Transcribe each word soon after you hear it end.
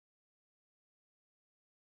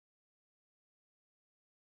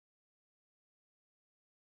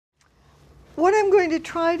what I'm going to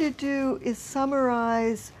try to do is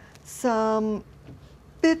summarize some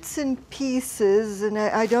bits and pieces, and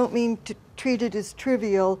I don't mean to treat it as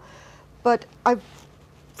trivial, but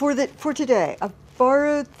for today, I've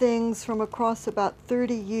borrowed things from across about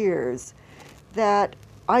 30 years that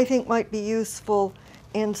I think might be useful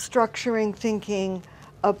in structuring thinking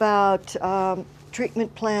about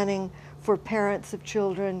treatment planning for parents of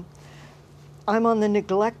children. I'm on the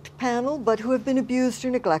neglect panel, but who have been abused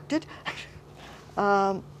or neglected.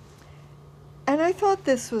 And I thought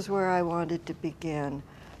this was where I wanted to begin.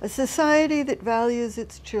 A society that values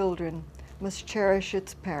its children must cherish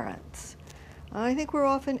its parents. I think we're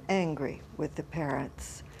often angry with the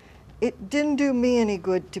parents. It didn't do me any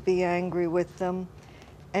good to be angry with them.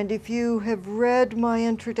 And if you have read my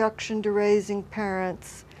introduction to raising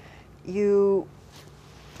parents, you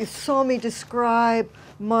saw me describe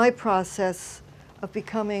my process of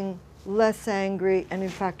becoming less angry and in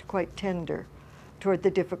fact quite tender toward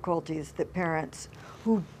the difficulties that parents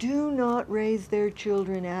who do not raise their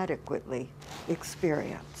children adequately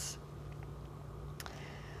experience.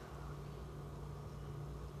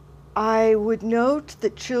 I would note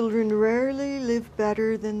that children rarely live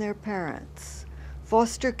better than their parents.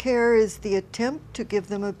 Foster care is the attempt to give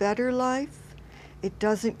them a better life. It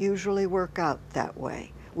doesn't usually work out that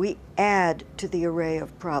way. We add to the array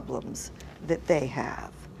of problems that they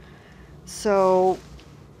have. So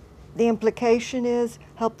the implication is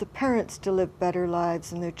help the parents to live better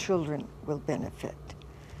lives and their children will benefit.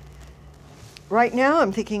 Right now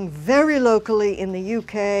I'm thinking very locally in the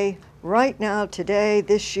UK. Right now, today,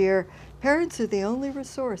 this year, parents are the only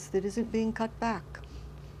resource that isn't being cut back.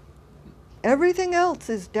 Everything else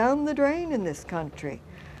is down the drain in this country.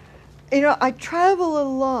 You know, I travel a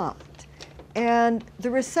lot, and the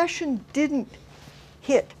recession didn't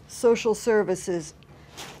hit social services,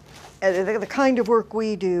 the kind of work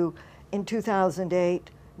we do, in 2008,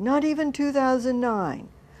 not even 2009.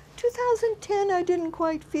 2010, I didn't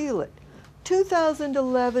quite feel it.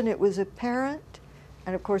 2011, it was apparent.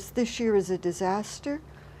 And of course, this year is a disaster.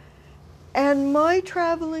 And my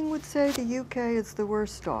traveling would say the UK is the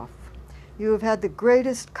worst off. You have had the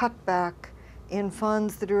greatest cutback in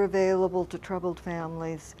funds that are available to troubled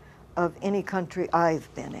families of any country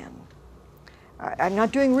I've been in. I'm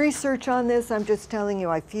not doing research on this, I'm just telling you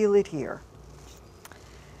I feel it here.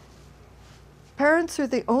 Parents are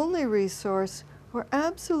the only resource who are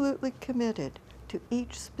absolutely committed to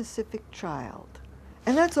each specific child.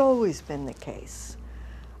 And that's always been the case.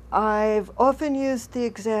 I've often used the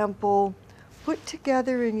example, put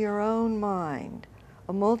together in your own mind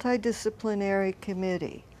a multidisciplinary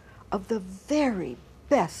committee of the very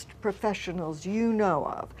best professionals you know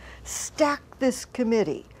of. Stack this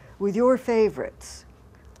committee with your favorites.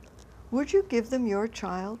 Would you give them your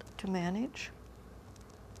child to manage?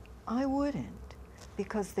 I wouldn't,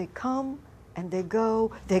 because they come and they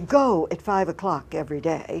go at 5 o'clock every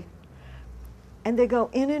day, and they go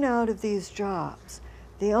in and out of these jobs.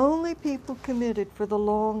 The only people committed for the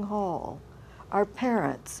long haul are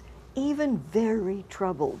parents, even very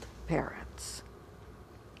troubled parents.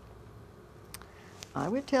 I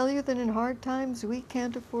would tell you that in hard times we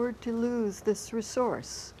can't afford to lose this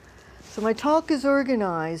resource. So my talk is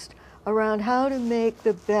organized around how to make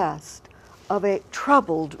the best of a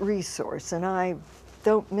troubled resource, and I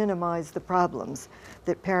don't minimize the problems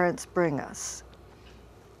that parents bring us.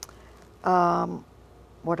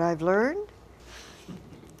 What I've learned?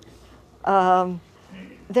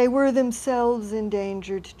 They were themselves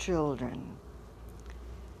endangered children.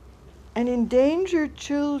 And endangered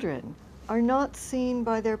children are not seen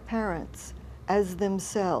by their parents as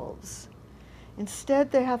themselves.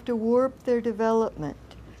 Instead, they have to warp their development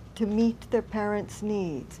to meet their parents'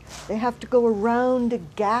 needs. They have to go around a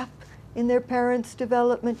gap in their parents'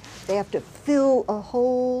 development. They have to fill a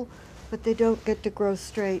hole, but they don't get to grow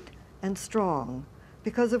straight and strong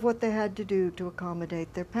because of what they had to do to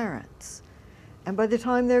accommodate their parents. And by the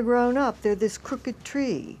time they're grown up, they're this crooked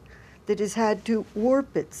tree that has had to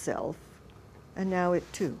warp itself, and now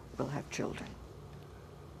it too will have children.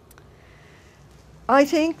 I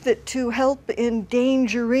think that to help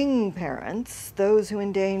endangering parents, those who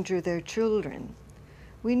endanger their children,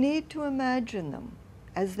 we need to imagine them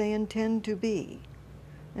as they intend to be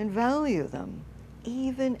and value them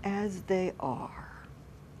even as they are.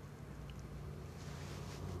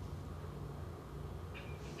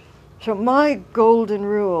 So my golden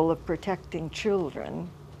rule of protecting children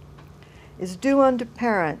is do unto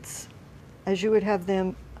parents as you would have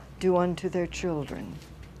them do unto their children.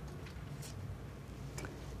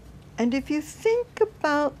 And if you think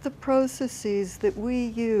about the processes that we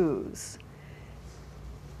use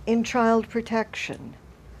in child protection,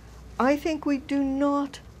 I think we do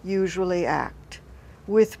not usually act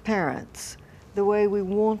with parents the way we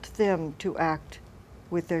want them to act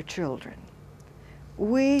with their children.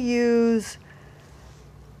 We use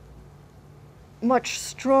much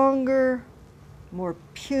stronger, more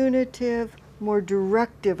punitive, more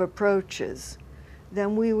directive approaches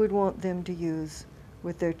than we would want them to use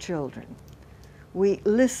with their children. We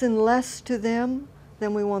listen less to them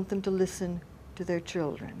than we want them to listen to their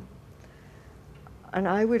children. And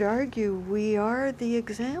I would argue we are the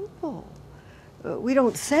example. We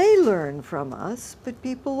don't say learn from us, but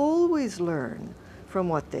people always learn from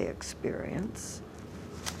what they experience.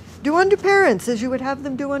 Do unto parents as you would have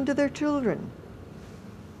them do unto their children.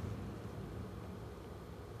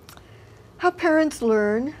 How parents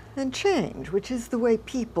learn and change, which is the way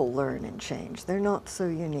people learn and change. They're not so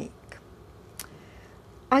unique.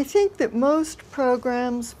 I think that most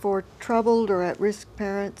programs for troubled or at-risk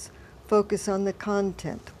parents focus on the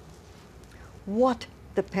content, what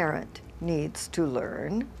the parent needs to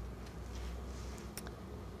learn.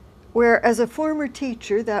 Where as a former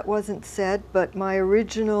teacher, that wasn't said, but my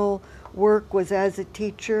original work was as a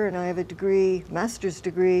teacher, and I have a degree, master's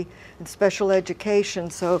degree in special education,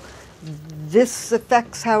 so this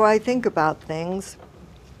affects how I think about things.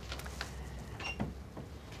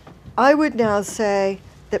 I would now say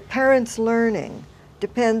that parents' learning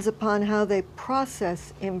depends upon how they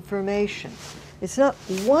process information. It's not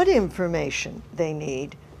what information they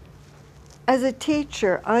need. As a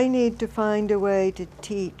teacher, I need to find a way to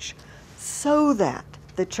teach so that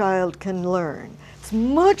the child can learn. It's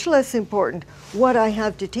much less important what I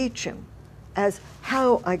have to teach him as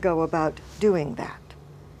how I go about doing that.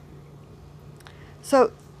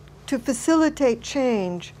 So to facilitate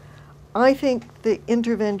change, I think the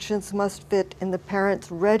interventions must fit in the parent's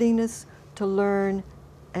readiness to learn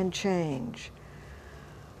and change.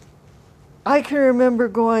 I can remember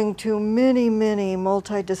going to many, many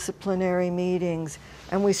multidisciplinary meetings,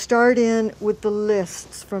 and we start in with the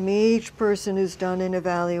lists from each person who's done an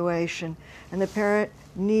evaluation, and the parent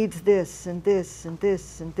needs this and this and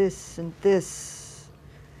this and this and this.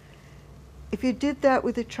 If you did that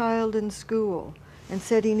with a child in school and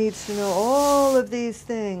said he needs to know all of these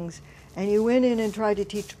things, and you went in and tried to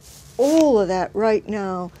teach all of that right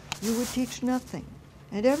now, you would teach nothing.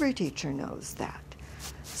 And every teacher knows that.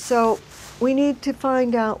 So we need to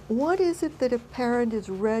find out what is it that a parent is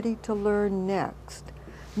ready to learn next.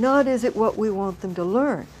 Not is it what we want them to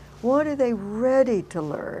learn. What are they ready to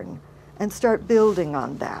learn? And start building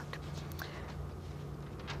on that.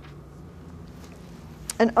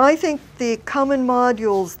 And I think the common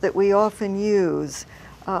modules that we often use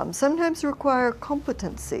sometimes require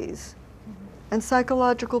competencies and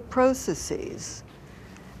psychological processes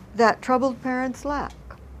that troubled parents lack.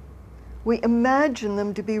 We imagine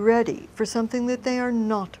them to be ready for something that they are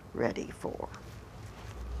not ready for.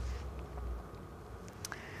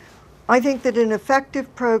 I think that an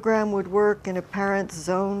effective program would work in a parent's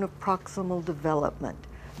zone of proximal development.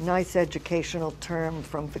 Nice educational term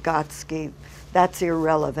from Vygotsky, that's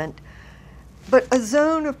irrelevant. But a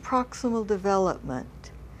zone of proximal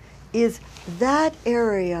development is that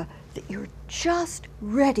area that you're just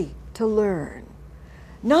ready to learn.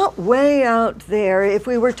 Not way out there. If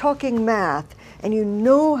we were talking math and you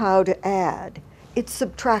know how to add, it's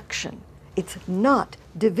subtraction. It's not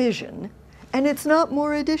division, and it's not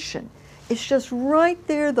more addition. It's just right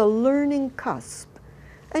there, the learning cusp.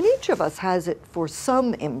 And each of us has it for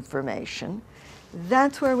some information.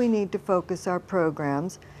 That's where we need to focus our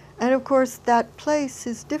programs. And of course, that place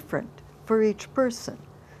is different for each person.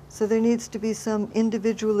 So there needs to be some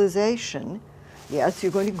individualization. Yes,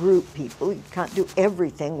 you're going to group people. You can't do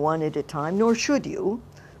everything one at a time, nor should you,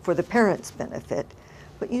 for the parents' benefit.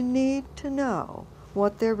 But you need to know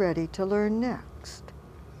what they're ready to learn next.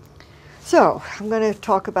 So I'm going to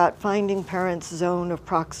talk about finding parents' zone of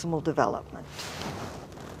proximal development.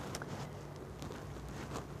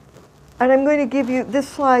 And I'm going to give you, this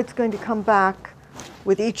slide's going to come back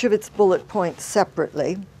with each of its bullet points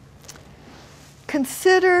separately.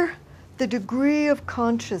 Consider the degree of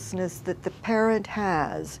consciousness that the parent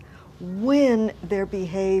has when their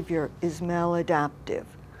behavior is maladaptive.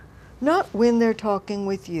 Not when they're talking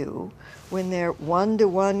with you, when they're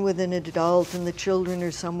one-to-one with an adult and the children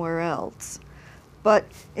are somewhere else, but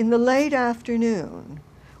in the late afternoon,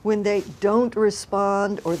 when they don't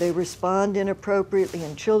respond or they respond inappropriately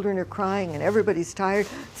and children are crying and everybody's tired,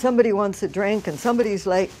 somebody wants a drink and somebody's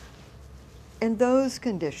late. In those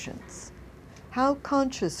conditions, how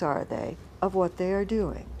conscious are they of what they are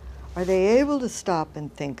doing? Are they able to stop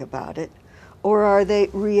and think about it, or are they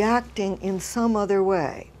reacting in some other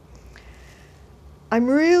way? I'm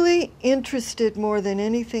really interested more than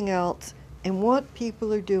anything else in what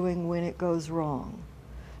people are doing when it goes wrong.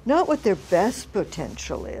 Not what their best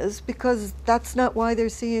potential is, because that's not why they're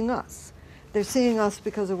seeing us. They're seeing us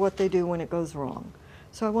because of what they do when it goes wrong.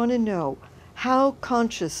 So I want to know, how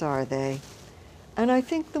conscious are they? And I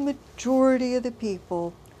think the majority of the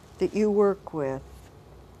people that you work with,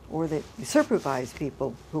 or that you supervise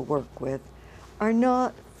people who work with, are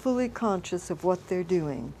not fully conscious of what they're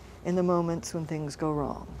doing in the moments when things go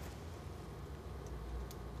wrong.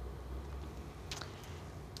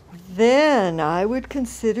 Then I would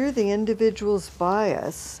consider the individual's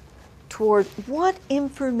bias toward what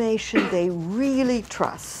information they really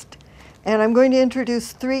trust. And I'm going to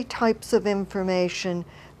introduce 3 types of information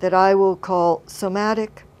that I will call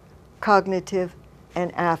somatic, cognitive,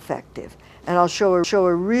 and affective. And I'll show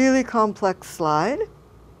a really complex slide.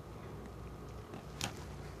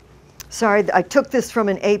 Sorry, I took this from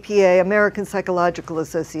an APA, American Psychological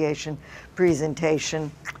Association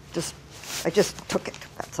presentation. I just took it,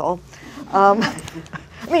 that's all. I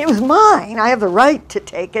mean, it was mine. I have the right to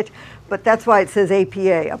take it, but that's why it says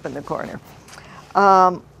APA up in the corner.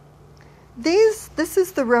 This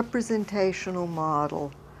is the representational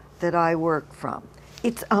model that I work from.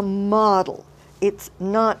 It's a model. It's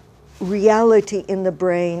not reality in the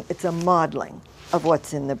brain. It's a modeling of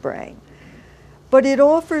what's in the brain. But it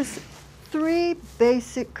offers 3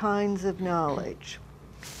 basic kinds of knowledge.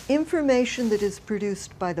 Information that is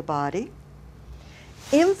produced by the body,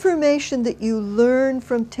 information that you learn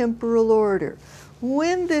from temporal order.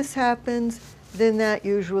 When this happens, then that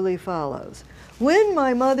usually follows. When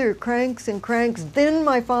my mother cranks and cranks, then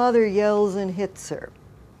my father yells and hits her.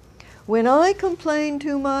 When I complain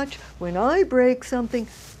too much, when I break something,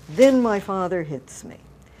 then my father hits me.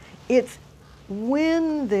 It's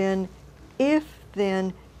when then, if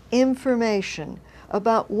then, information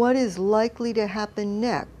about what is likely to happen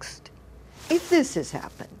next, if this has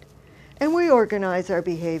happened. And we organize our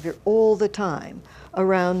behavior all the time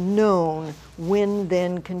around known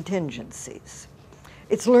when-then contingencies.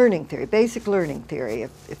 It's learning theory, basic learning theory,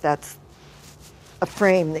 if that's a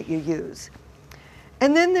frame that you use.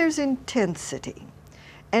 And then there's intensity.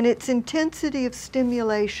 And it's intensity of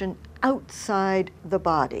stimulation outside the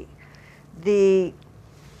body. The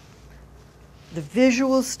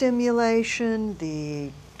visual stimulation,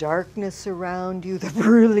 the darkness around you, the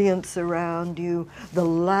brilliance around you, the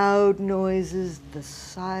loud noises, the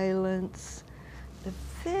silence, the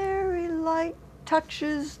very light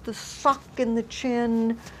touches, the suck in the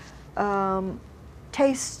chin,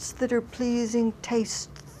 tastes that are pleasing, tastes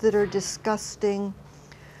that are disgusting,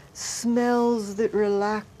 smells that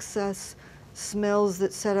relax us, smells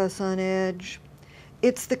that set us on edge.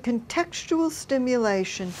 It's the contextual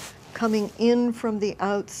stimulation coming in from the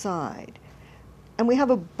outside. And we have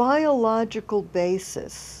a biological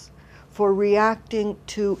basis for reacting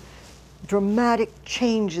to dramatic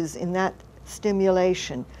changes in that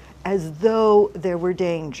stimulation as though there were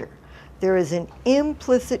danger. There is an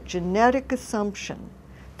implicit genetic assumption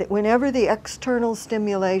that whenever the external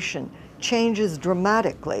stimulation changes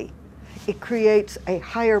dramatically, it creates a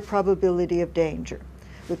higher probability of danger.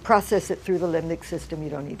 We process it through the limbic system, you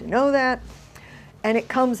don't need to know that. And it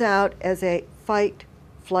comes out as a fight,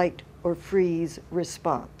 flight, or freeze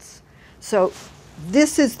response. So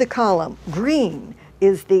this is the column. Green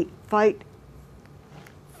is the fight,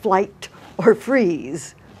 flight, or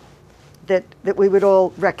freeze that we would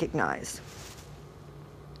all recognize.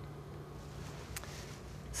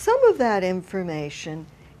 Some of that information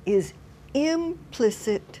is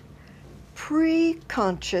implicit,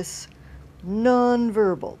 pre-conscious,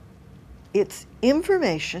 nonverbal. It's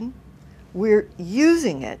information, we're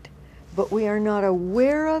using it, but we are not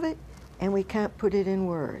aware of it, and we can't put it in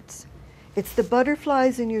words. It's the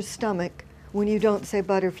butterflies in your stomach when you don't say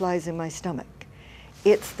butterflies in my stomach.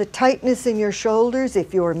 It's the tightness in your shoulders.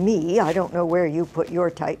 If you're me, I don't know where you put your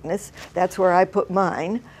tightness. That's where I put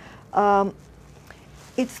mine.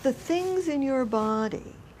 It's the things in your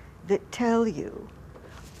body that tell you,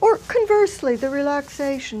 or conversely, the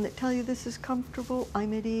relaxation that tell you this is comfortable,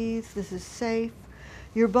 I'm at ease, this is safe.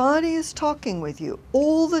 Your body is talking with you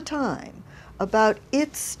all the time about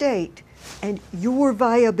its state and your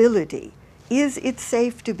viability. Is it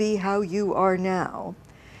safe to be how you are now?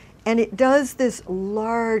 And it does this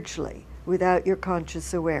largely without your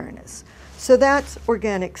conscious awareness. So that's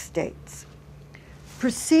organic states.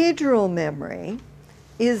 Procedural memory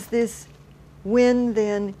is this when,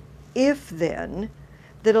 then, if, then,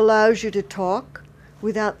 that allows you to talk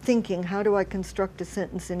without thinking, how do I construct a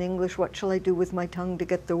sentence in English? What shall I do with my tongue to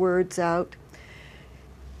get the words out?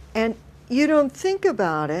 And you don't think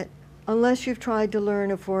about it unless you've tried to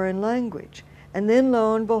learn a foreign language. And then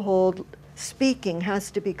lo and behold, speaking has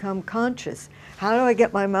to become conscious. How do I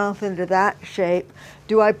get my mouth into that shape?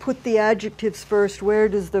 Do I put the adjectives first? Where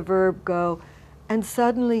does the verb go? And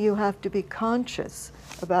suddenly you have to be conscious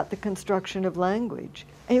about the construction of language.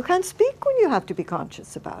 And you can't speak when you have to be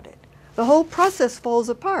conscious about it. The whole process falls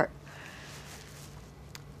apart.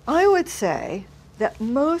 I would say that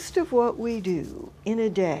most of what we do in a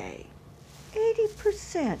day,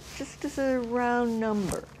 80%, just as a round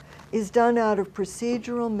number, is done out of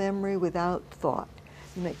procedural memory without thought.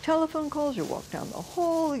 You make telephone calls, you walk down the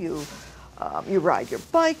hall, you ride your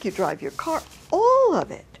bike, you drive your car, all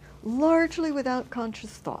of it, largely without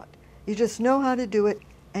conscious thought. You just know how to do it,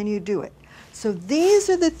 and you do it. So these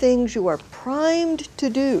are the things you are primed to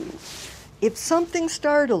do. If something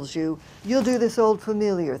startles you, you'll do this old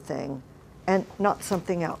familiar thing and not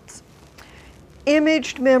something else.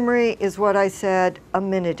 Imaged memory is what I said a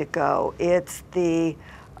minute ago. It's the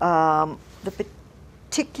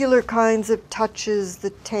particular kinds of touches, the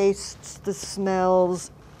tastes, the smells.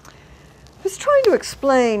 I was trying to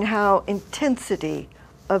explain how intensity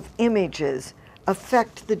of images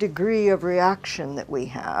affect the degree of reaction that we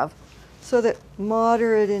have, so that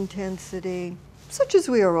moderate intensity, such as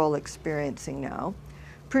we are all experiencing now,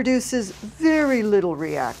 produces very little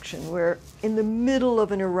reaction. We're in the middle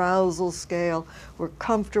of an arousal scale. We're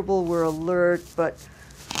comfortable, we're alert, but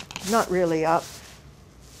not really up.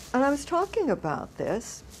 And I was talking about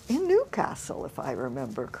this in Newcastle, if I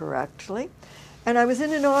remember correctly. And I was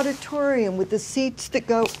in an auditorium with the seats that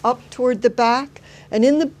go up toward the back. And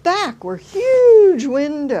in the back were huge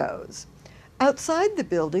windows. Outside the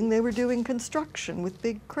building, they were doing construction with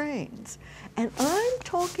big cranes. And I'm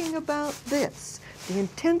talking about this, the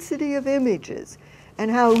intensity of images,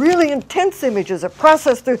 and how really intense images are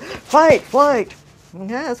processed through fight, flight.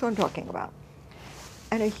 Yeah, that's what I'm talking about.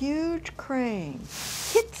 And a huge crane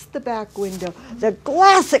hits the back window. The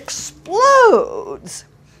glass explodes.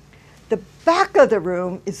 The back of the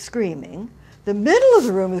room is screaming. The middle of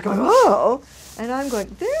the room is going, oh, and I'm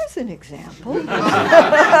going, there's an example.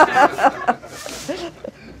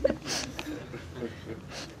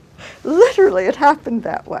 Literally, it happened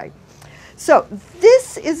that way. So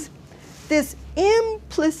this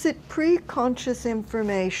implicit pre-conscious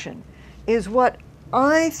information is what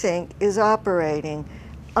I think is operating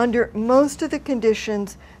under most of the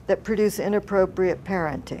conditions that produce inappropriate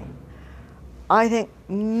parenting. I think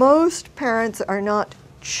most parents are not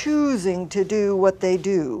choosing to do what they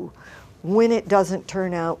do when it doesn't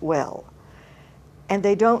turn out well. And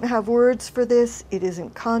they don't have words for this. It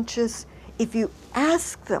isn't conscious. If you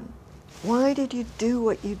ask them, why did you do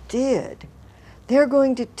what you did? They're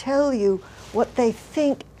going to tell you what they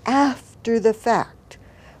think after the fact.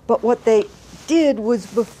 But what they did was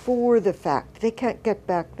before the fact. They can't get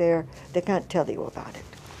back there. They can't tell you about it.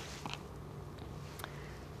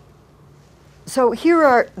 So here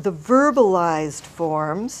are the verbalized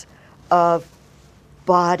forms of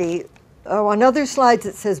body. Oh, on other slides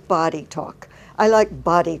it says body talk. I like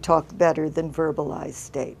body talk better than verbalized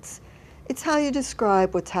states. It's how you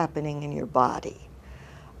describe what's happening in your body.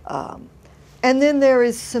 And then there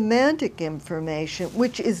is semantic information,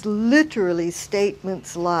 which is literally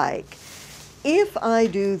statements like, if I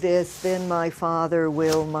do this, then my father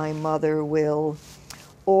will, my mother will,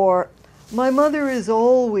 or my mother is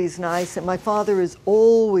always nice and my father is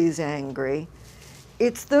always angry.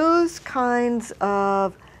 It's those kinds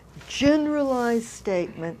of generalized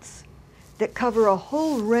statements that cover a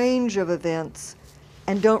whole range of events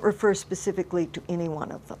and don't refer specifically to any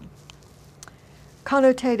one of them.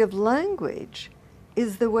 Connotative language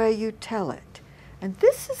is the way you tell it. And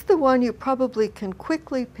this is the one you probably can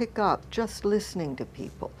quickly pick up just listening to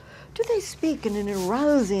people. Do they speak in an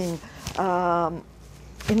arousing,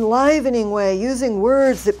 enlivening way, using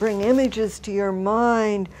words that bring images to your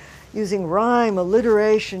mind, using rhyme,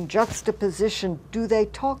 alliteration, juxtaposition? Do they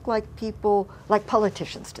talk like people, like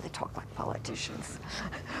politicians? Do they talk like politicians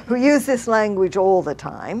who use this language all the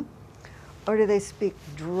time? Or do they speak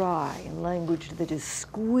dry in language that is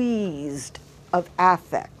squeezed of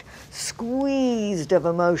affect, squeezed of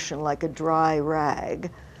emotion like a dry rag,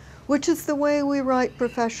 which is the way we write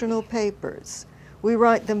professional papers. We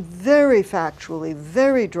write them very factually,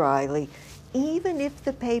 very dryly. Even if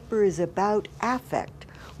the paper is about affect,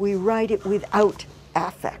 we write it without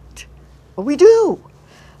affect. Well, we do.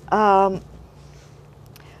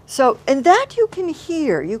 And that you can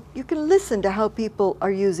hear. You can listen to how people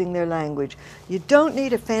are using their language. You don't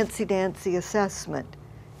need a fancy-dancy assessment.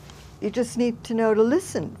 You just need to know to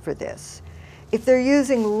listen for this. If they're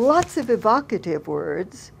using lots of evocative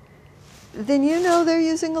words, then you know they're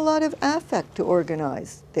using a lot of affect to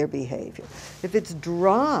organize their behavior. If it's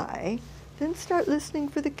dry, then start listening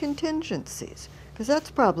for the contingencies, because that's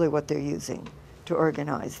probably what they're using to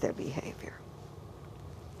organize their behavior.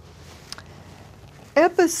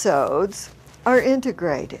 Episodes are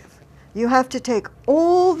integrative. You have to take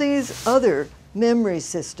all these other memory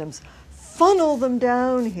systems, funnel them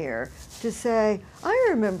down here to say, I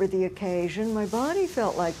remember the occasion, my body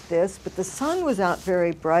felt like this, but the sun was out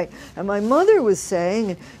very bright, and my mother was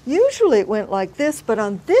saying, and usually it went like this, but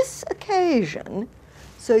on this occasion,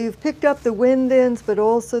 so you've picked up the wind-ins, but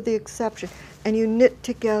also the exception, and you knit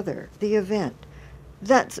together the event.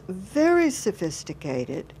 That's very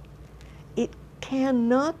sophisticated. It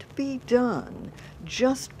cannot be done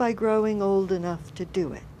just by growing old enough to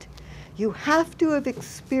do it. You have to have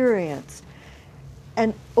experienced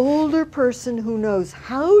an older person who knows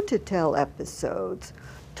how to tell episodes,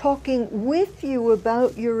 talking with you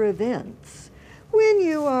about your events when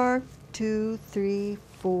you are 2, 3,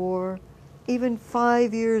 4, even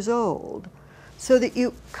 5 years old, so that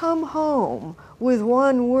you come home with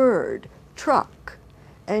one word, truck,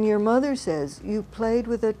 and your mother says, you played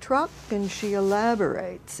with a truck, and she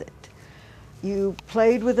elaborates it. You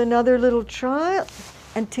played with another little child,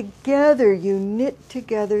 and together you knit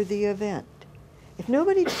together the event. If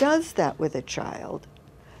nobody does that with a child,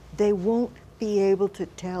 they won't be able to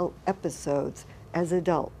tell episodes as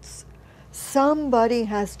adults. Somebody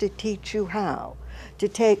has to teach you how to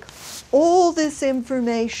take all this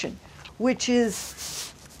information, which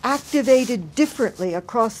is activated differently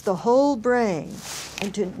across the whole brain,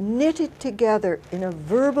 and to knit it together in a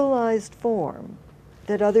verbalized form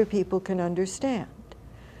that other people can understand.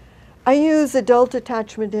 I use adult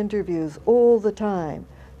attachment interviews all the time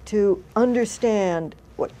to understand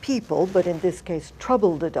what people, but in this case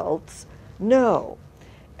troubled adults, know.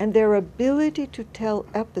 And their ability to tell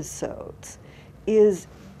episodes is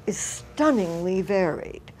stunningly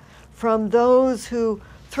varied, from those who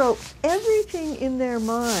throw everything in their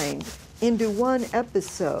mind into one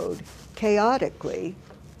episode chaotically,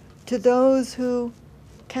 to those who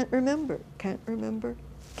can't remember, can't remember,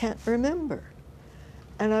 can't remember.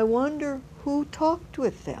 And I wonder who talked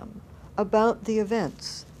with them about the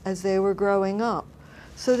events as they were growing up,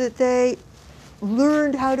 so that they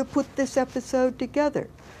learned how to put this episode together.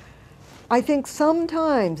 I think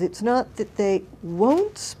sometimes it's not that they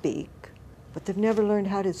won't speak, but they've never learned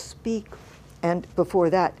how to speak, and before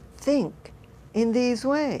that, think in these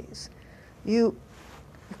ways. You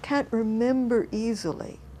can't remember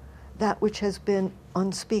easily that which has been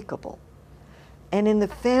unspeakable. And in the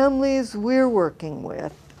families we're working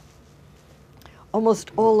with,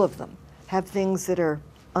 almost all of them have things that are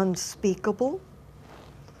unspeakable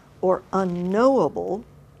or unknowable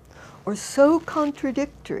or so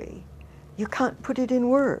contradictory you can't put it in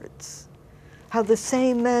words. How the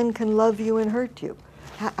same man can love you and hurt you.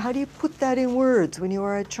 How do you put that in words when you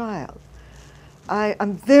are a child?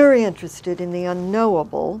 I'm very interested in the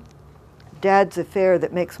unknowable. Dad's affair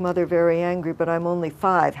that makes Mother very angry, but I'm only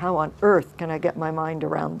 5. How on earth can I get my mind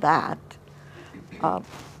around that?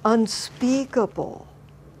 Unspeakable.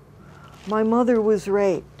 My mother was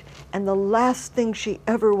raped, and the last thing she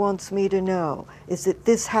ever wants me to know is that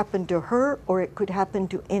this happened to her or it could happen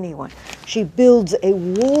to anyone. She builds a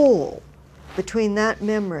wall between that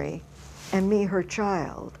memory and me, her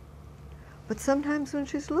child. But sometimes when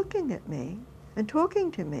she's looking at me and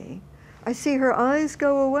talking to me, I see her eyes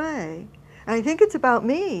go away. And I think it's about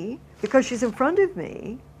me because she's in front of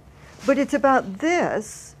me, but it's about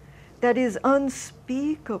this that is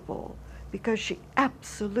unspeakable, because she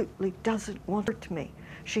absolutely doesn't want to hurt me.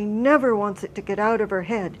 She never wants it to get out of her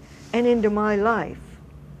head and into my life.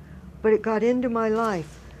 But it got into my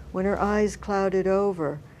life when her eyes clouded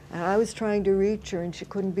over, and I was trying to reach her and she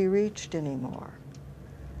couldn't be reached anymore.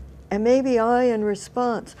 And maybe I, in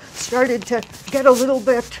response, started to get a little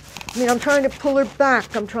bit, I'm trying to pull her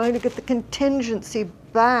back. I'm trying to get the contingency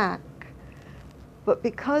back. But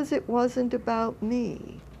because it wasn't about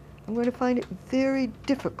me, I'm going to find it very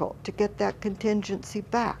difficult to get that contingency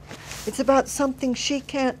back. It's about something she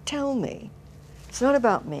can't tell me. It's not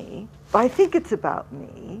about me, but I think it's about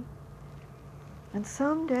me. And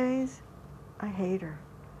some days, I hate her.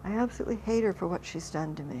 I absolutely hate her for what she's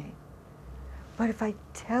done to me. But if I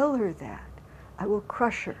tell her that, I will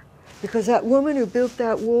crush her. Because that woman who built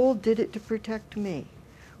that wall did it to protect me.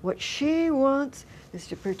 What she wants is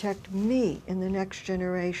to protect me in the next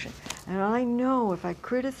generation. And I know if I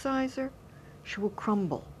criticize her, she will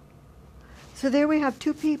crumble. So there we have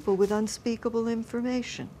 2 people with unspeakable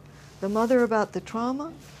information. The mother about the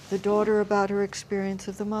trauma, the daughter about her experience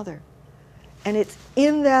of the mother. And it's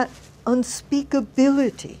in that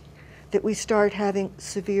unspeakability that we start having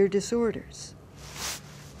severe disorders.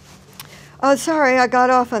 Sorry, I got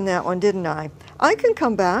off on that one, didn't I? I can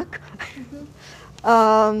come back.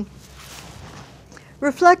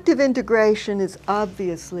 Reflective integration is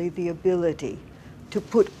obviously the ability to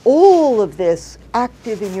put all of this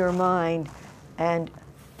active in your mind and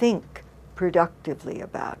think productively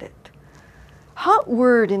about it. Hot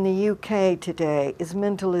word in the UK today is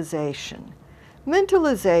mentalization.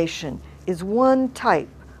 Mentalization is one type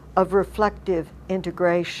of reflective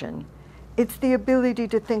integration. It's the ability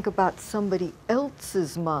to think about somebody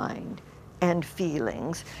else's mind and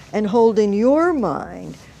feelings and hold in your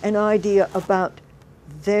mind an idea about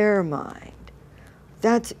their mind.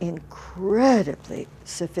 That's incredibly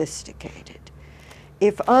sophisticated.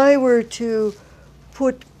 If I were to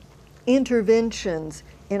put interventions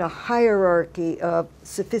in a hierarchy of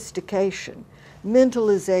sophistication,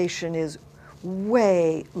 mentalization is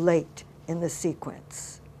way late in the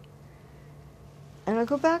sequence. And I'll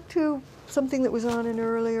go back to something that was on an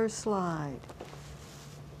earlier slide.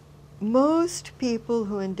 Most people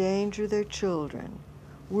who endanger their children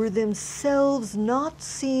were themselves not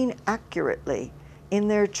seen accurately in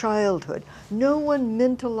their childhood. No one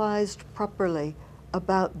mentalized properly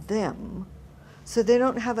about them, so they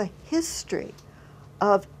don't have a history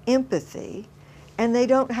of empathy, and they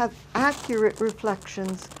don't have accurate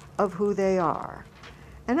reflections of who they are.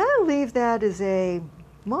 And I'll leave that as a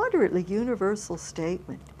moderately universal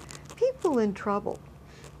statement. People in trouble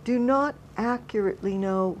do not accurately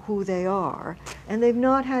know who they are, and they've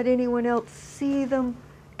not had anyone else see them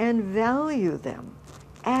and value them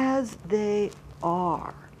as they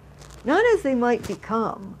are, not as they might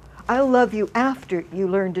become. I'll love you after you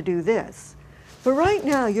learn to do this, but right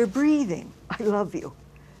now you're breathing. I love you.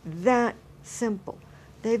 That simple.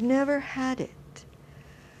 They've never had it.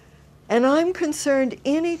 And I'm concerned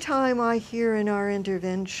anytime I hear in our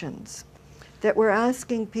interventions that we're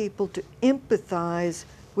asking people to empathize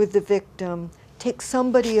with the victim, take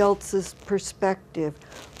somebody else's perspective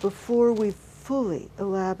before we've fully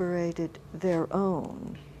elaborated their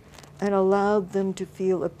own and allowed them to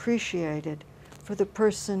feel appreciated for the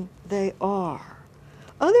person they are.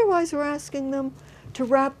 Otherwise, we're asking them to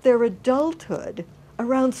wrap their adulthood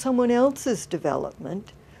around someone else's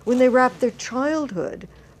development when they wrap their childhood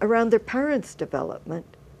around their parents' development.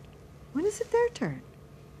 When is it their turn?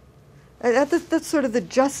 That's sort of the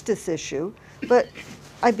justice issue, but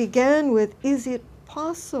I began with, is it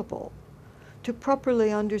possible to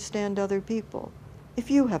properly understand other people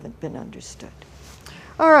if you haven't been understood?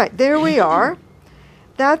 All right, there we are.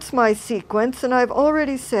 That's my sequence, and I've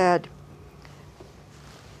already said,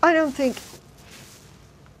 I don't think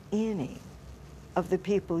any of the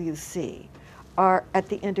people you see are at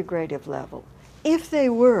the integrative level. If they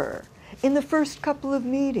were, in the first couple of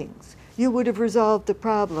meetings, you would have resolved the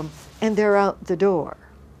problem, and they're out the door.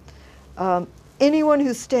 Anyone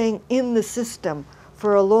who's staying in the system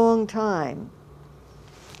for a long time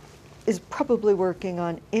is probably working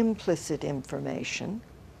on implicit information,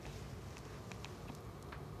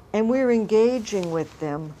 and we're engaging with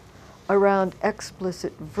them around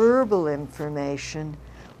explicit verbal information,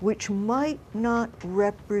 which might not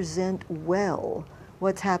represent well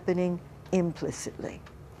what's happening implicitly.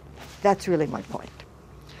 That's really my point.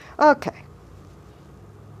 Okay.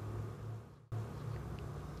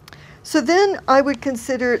 So then I would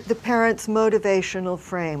consider the parent's motivational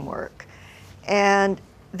framework. And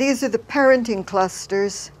these are the parenting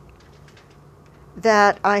clusters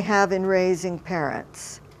that I have in raising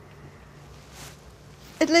parents.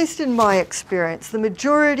 At least in my experience, the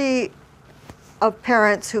majority of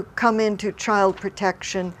parents who come into child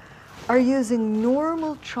protection are using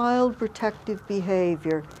normal child protective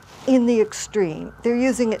behavior in the extreme. They're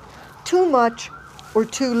using it too much or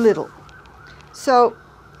too little. So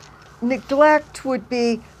neglect would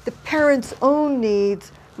be the parent's own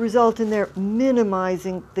needs result in their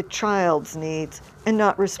minimizing the child's needs and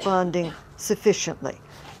not responding sufficiently.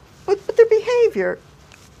 But their behavior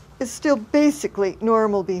is still basically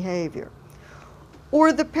normal behavior.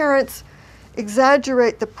 Or the parents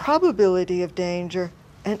exaggerate the probability of danger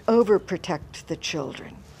and overprotect the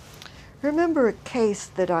children. Remember a case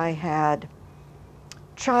that I had.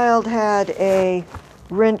 Child had a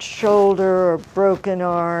wrenched shoulder or broken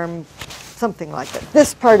arm, something like that,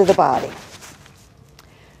 this part of the body.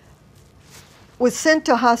 Was sent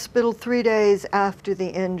to hospital 3 days after the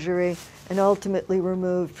injury and ultimately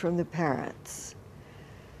removed from the parents.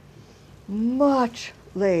 Much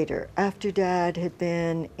later, after Dad had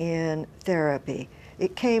been in therapy,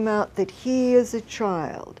 it came out that he as a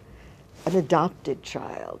child, an adopted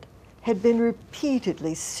child, had been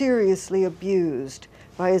repeatedly seriously abused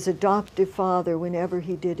by his adoptive father whenever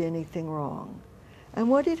he did anything wrong. And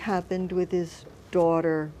what had happened with his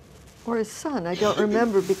daughter or his son. I don't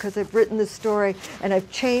remember because I've written the story and I've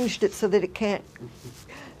changed it so that it can't,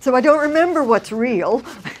 so I don't remember what's real.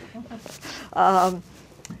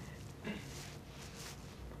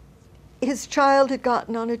 His child had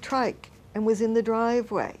gotten on a trike and was in the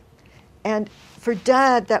driveway. And for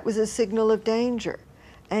Dad, that was a signal of danger.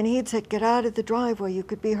 And he'd said, "Get out of the driveway, you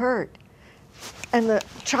could be hurt." And the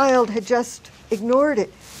child had just ignored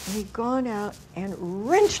it. And he'd gone out and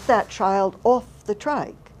wrenched that child off the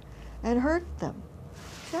trike and hurt them.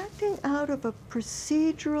 He's acting out of a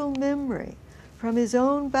procedural memory from his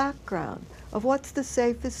own background of what's the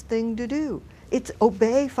safest thing to do. It's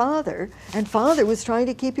obey Father, and Father was trying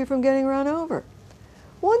to keep you from getting run over.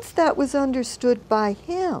 Once that was understood by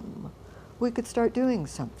him, we could start doing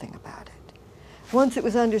something about it. Once it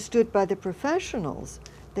was understood by the professionals,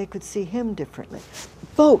 they could see him differently.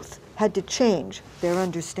 Both had to change their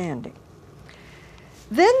understanding.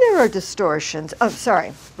 Then there are distortions. Oh,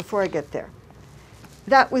 sorry, before I get there.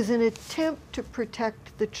 That was an attempt to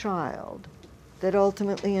protect the child that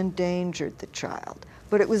ultimately endangered the child.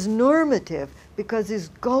 But it was normative because his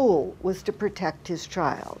goal was to protect his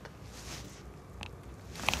child.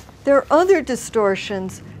 There are other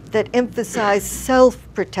distortions that emphasize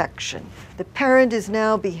self-protection. The parent is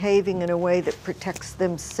now behaving in a way that protects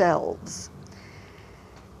themselves.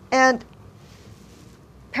 And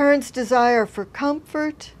parents' desire for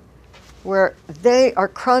comfort, where they are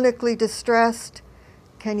chronically distressed,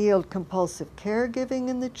 can yield compulsive caregiving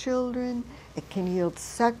in the children. It can yield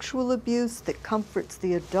sexual abuse that comforts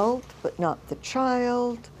the adult but not the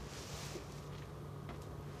child.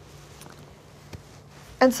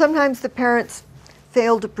 And sometimes the parents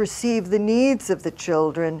fail to perceive the needs of the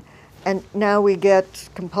children, and now we get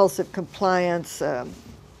compulsive compliance,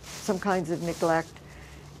 some kinds of neglect.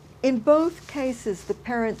 In both cases, the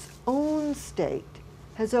parent's own state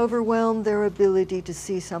has overwhelmed their ability to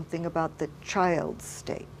see something about the child's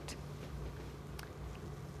state.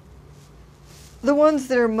 The ones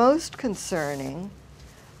that are most concerning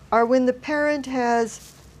are when the parent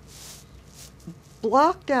has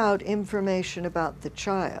blocked out information about the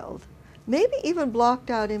child, maybe even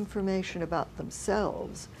blocked out information about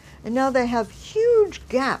themselves, and now they have huge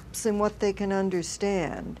gaps in what they can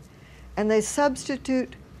understand, and they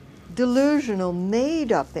substitute delusional,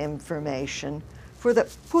 made-up information for the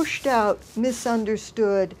pushed-out,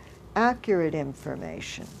 misunderstood, accurate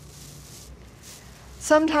information.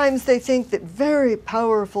 Sometimes they think that very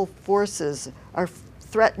powerful forces are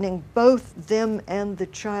threatening both them and the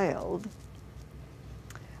child.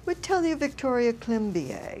 I would tell you Victoria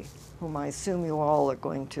Climbié, whom I assume you all are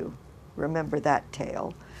going to remember that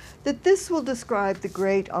tale, that this will describe the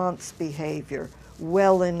great aunt's behavior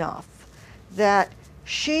well enough, that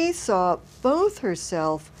she saw both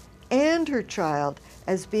herself and her child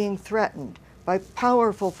as being threatened by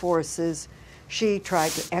powerful forces. She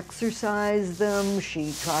tried to exorcise them,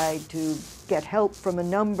 she tried to get help from a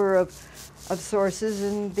number of sources,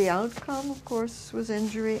 and the outcome, of course, was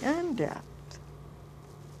injury and death.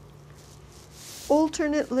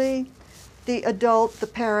 Alternately, the adult, the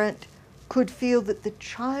parent, could feel that the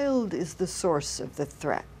child is the source of the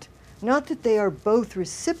threat. Not that they are both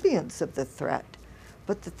recipients of the threat,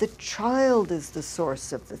 but that the child is the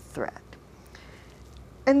source of the threat.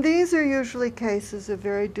 And these are usually cases of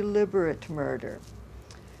very deliberate murder.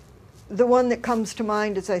 The one that comes to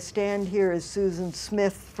mind as I stand here is Susan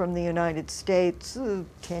Smith from the United States,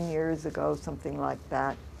 10 years ago, something like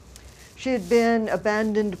that. She had been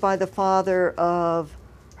abandoned by the father of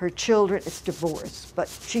her children. It's divorce, but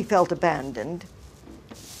she felt abandoned.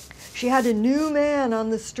 She had a new man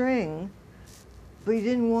on the string, but he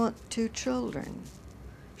didn't want 2 children.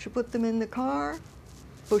 She put them in the car,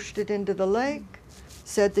 pushed it into the lake,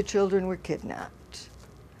 said the children were kidnapped.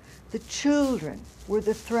 The children were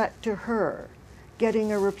the threat to her,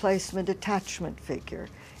 getting a replacement attachment figure.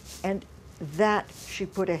 And that she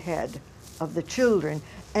put ahead of the children,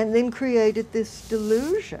 and then created this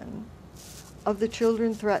delusion of the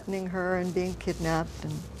children threatening her and being kidnapped,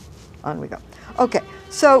 and on we go. Okay,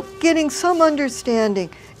 so getting some understanding,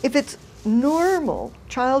 if it's normal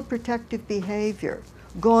child protective behavior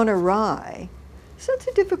gone awry, that's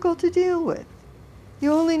difficult to deal with.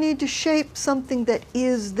 You only need to shape something that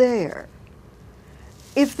is there.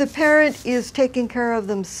 If the parent is taking care of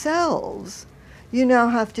themselves, you now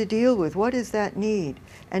have to deal with what is that need,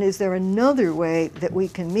 and is there another way that we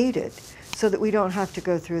can meet it so that we don't have to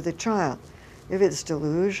go through the child. If it's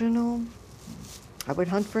delusional, I would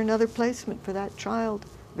hunt for another placement for that child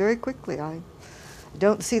very quickly. I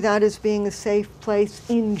don't see that as being a safe place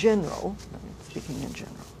in general, speaking in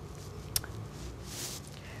general.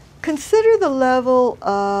 Consider the level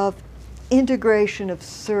of integration of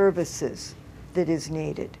services that is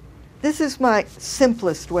needed. This is my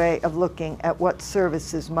simplest way of looking at what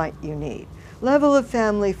services might you need. Level of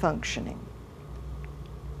family functioning.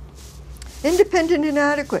 Independent and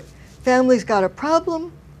adequate. Family's got a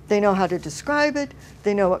problem, they know how to describe it,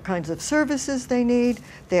 they know what kinds of services they need,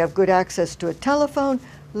 they have good access to a telephone,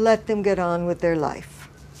 let them get on with their life.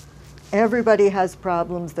 Everybody has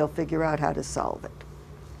problems, they'll figure out how to solve it.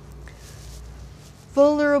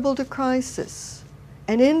 Vulnerable to crisis.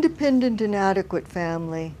 An independent and adequate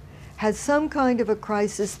family has some kind of a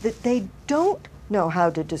crisis that they don't know how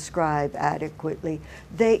to describe adequately.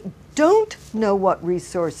 They don't know what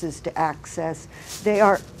resources to access. They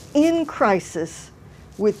are in crisis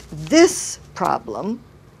with this problem,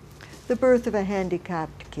 the birth of a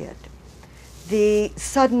handicapped kid, the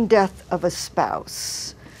sudden death of a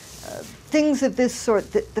spouse, things of this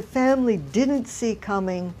sort that the family didn't see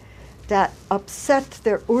coming, that upset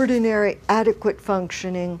their ordinary adequate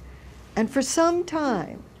functioning, and for some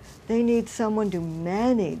time they need someone to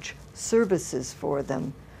manage services for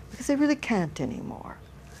them because they really can't anymore.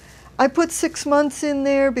 I put 6 months in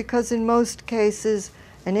there because in most cases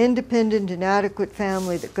an independent and adequate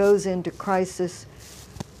family that goes into crisis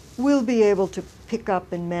will be able to pick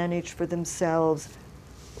up and manage for themselves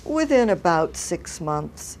within about 6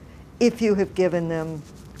 months if you have given them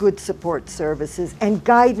good support services and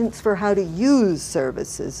guidance for how to use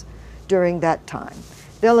services during that time.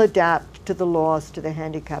 They'll adapt to the loss, to the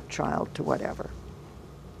handicapped child, to whatever.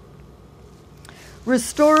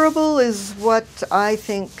 Restorable is what I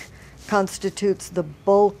think constitutes the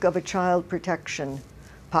bulk of a child protection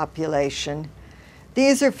population.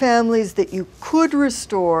 These are families that you could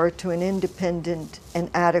restore to an independent and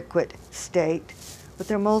adequate state, but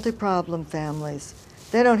they're multi-problem families.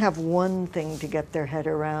 They don't have one thing to get their head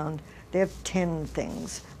around. They have 10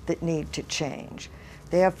 things that need to change.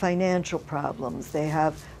 They have financial problems. They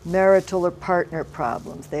have marital or partner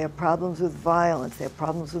problems. They have problems with violence. They have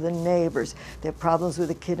problems with the neighbors. They have problems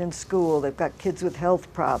with a kid in school. They've got kids with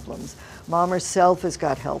health problems. Mom herself has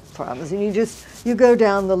got health problems. And you go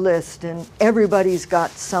down the list and everybody's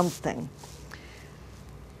got something.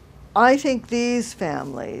 I think these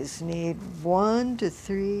families need 1 to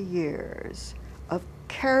 3 years of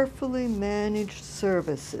carefully managed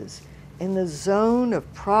services in the zone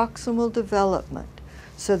of proximal development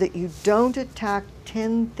so that you don't attack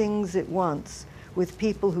 10 things at once with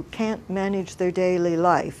people who can't manage their daily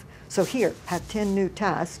life. So here, have 10 new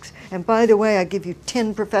tasks, and by the way, I give you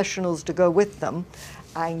 10 professionals to go with them.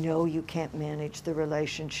 I know you can't manage the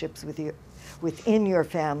relationships within your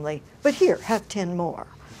family, but here, have 10 more.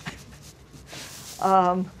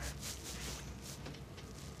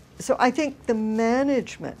 So I think the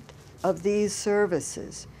management of these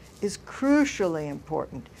services is crucially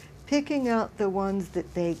important. Picking out the ones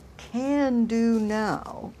that they can do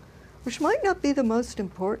now, which might not be the most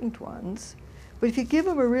important ones, but if you give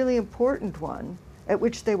them a really important one at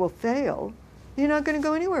which they will fail, you're not going to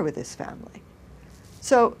go anywhere with this family.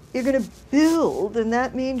 So you're going to build, and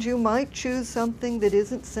that means you might choose something that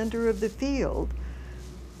isn't center of the field,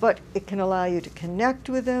 but it can allow you to connect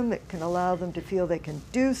with them, it can allow them to feel they can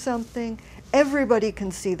do something. Everybody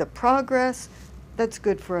can see the progress. That's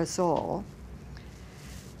good for us all.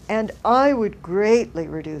 And I would greatly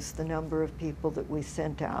reduce the number of people that we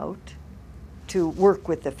sent out to work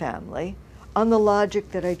with the family on the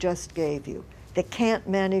logic that I just gave you. They can't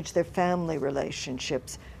manage their family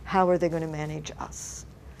relationships. How are they going to manage us?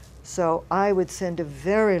 So I would send a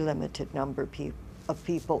very limited number of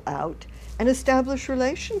people out and establish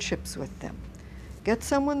relationships with them. Get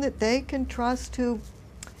someone that they can trust who,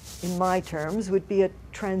 in my terms, would be a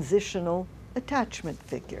transitional attachment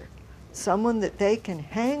figure. Someone that they can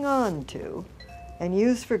hang on to and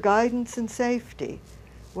use for guidance and safety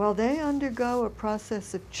while they undergo a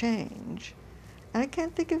process of change. And I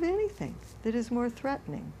can't think of anything that is more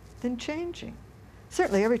threatening than changing.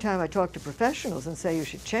 Certainly every time I talk to professionals and say you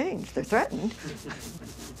should change, they're threatened.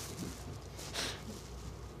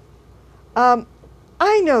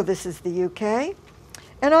 I know this is the UK,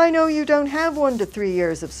 and I know you don't have 1 to 3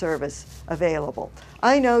 years of service available.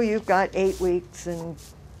 I know you've got 8 weeks and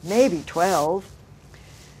maybe 12.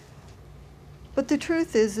 But the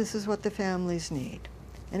truth is, this is what the families need.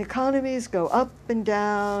 And economies go up and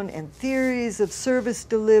down, and theories of service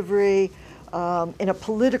delivery, in a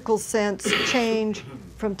political sense, change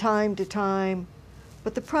from time to time.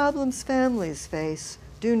 But the problems families face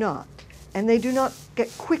do not. And they do not get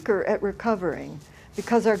quicker at recovering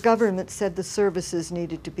because our government said the services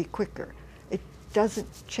needed to be quicker. It doesn't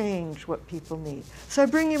change what people need. So I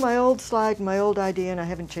bring you my old slide and my old idea, and I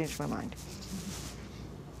haven't changed my mind.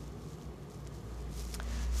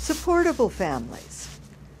 Supportable families.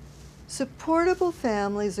 Supportable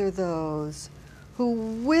families are those who,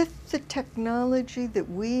 with the technology that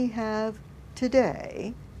we have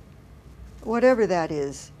today, whatever that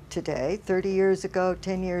is today, 30 years ago,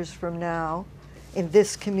 10 years from now, in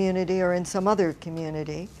this community or in some other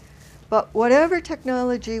community, but whatever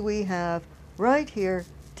technology we have right here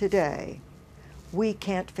today, we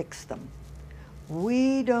can't fix them.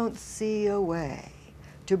 We don't see a way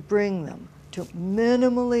to bring them to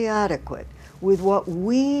minimally adequate with what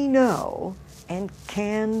we know and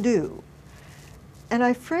can do. And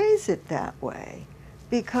I phrase it that way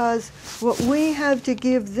because what we have to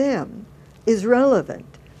give them is relevant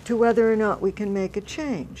to whether or not we can make a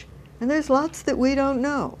change. And there's lots that we don't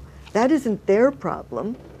know. That isn't their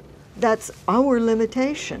problem. That's our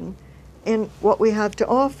limitation in what we have to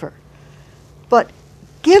offer. But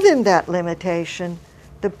given that limitation,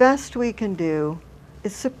 the best we can do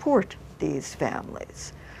is support these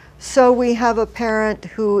families. So we have a parent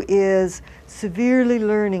who is severely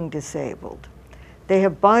learning disabled. They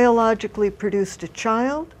have biologically produced a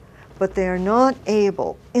child, but they are not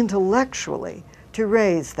able intellectually to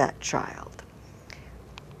raise that child.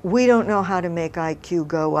 We don't know how to make IQ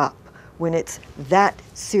go up when it's that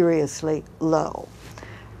seriously low.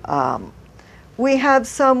 We have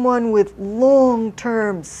someone with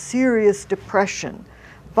long-term serious depression,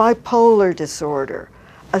 bipolar disorder,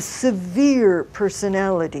 a severe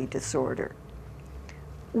personality disorder.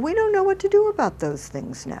 We don't know what to do about those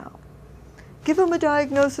things now. Give them a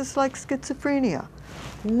diagnosis like schizophrenia.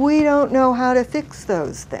 We don't know how to fix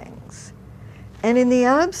those things. And in the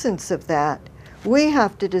absence of that, we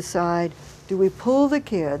have to decide, do we pull the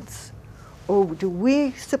kids or do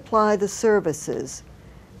we supply the services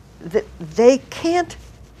that they can't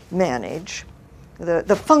manage,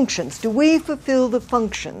 the functions? Do we fulfill the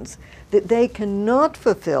functions that they cannot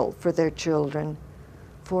fulfill for their children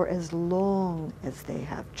for as long as they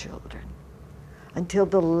have children, until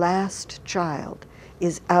the last child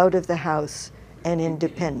is out of the house and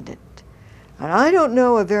independent? And I don't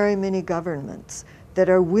know of very many governments that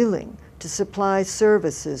are willing to supply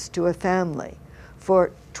services to a family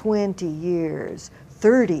for 20 years,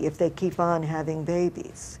 30 if they keep on having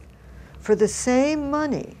babies. For the same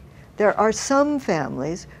money, there are some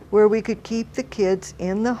families where we could keep the kids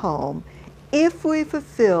in the home if we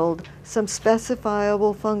fulfilled some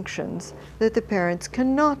specifiable functions that the parents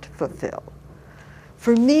cannot fulfill.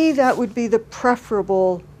 For me, that would be the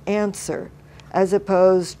preferable answer, as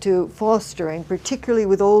opposed to fostering, particularly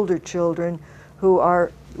with older children who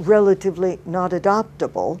are relatively not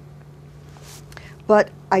adoptable. But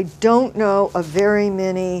I don't know of very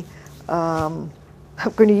many, I'm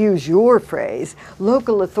going to use your phrase,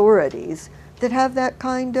 local authorities that have that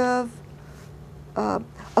kind of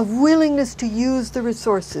willingness to use the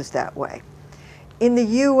resources that way. In the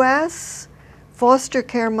US, foster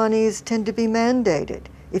care monies tend to be mandated.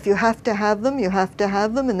 If you have to have them, you have to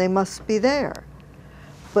have them, and they must be there.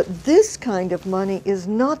 But this kind of money is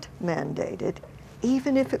not mandated,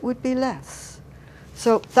 even if it would be less.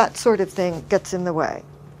 So that sort of thing gets in the way.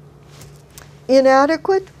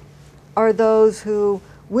 Inadequate are those who,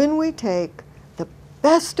 when we take the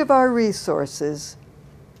best of our resources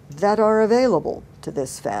that are available to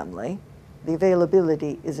this family, the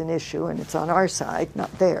availability is an issue and it's on our side,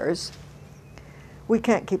 not theirs, we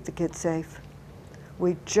can't keep the kids safe.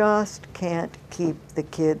 We just can't keep the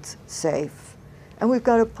kids safe. And we've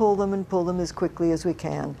got to pull them as quickly as we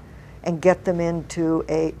can and get them into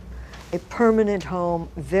a permanent home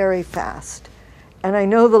very fast. And I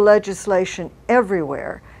know the legislation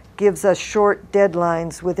everywhere gives us short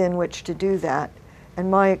deadlines within which to do that.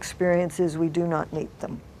 And my experience is we do not meet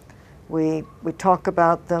them. We talk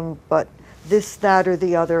about them, but this, that, or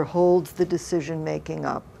the other holds the decision making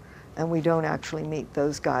up, and we don't actually meet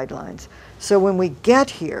those guidelines. So when we get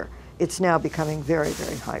here, it's now becoming very,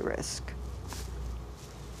 very high risk.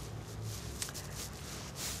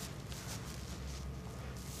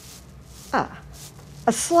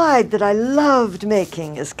 A slide that I loved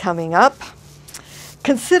making is coming up.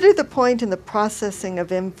 Consider the point in the processing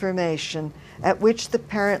of information at which the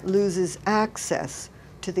parent loses access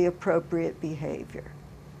to the appropriate behavior.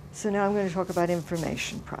 So now I'm going to talk about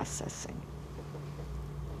information processing.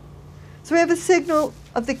 So we have a signal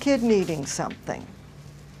of the kid needing something.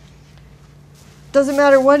 Doesn't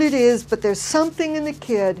matter what it is, but there's something in the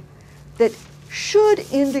kid that should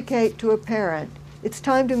indicate to a parent it's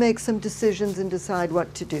time to make some decisions and decide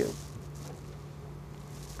what to do.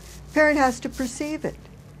 Parent has to perceive it.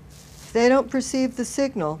 If they don't perceive the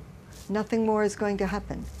signal, nothing more is going to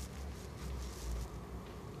happen.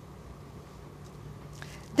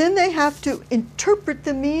 Then they have to interpret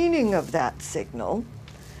the meaning of that signal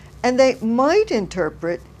And they might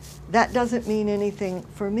interpret, that doesn't mean anything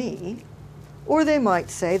for me, or they might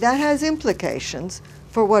say, that has implications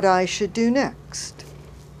for what I should do next.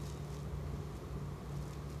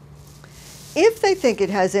 If they think it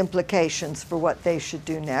has implications for what they should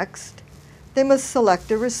do next, they must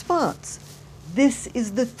select a response. This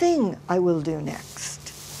is the thing I will do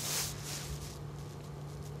next.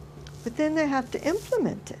 But then they have to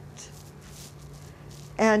implement it.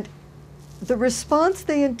 And the response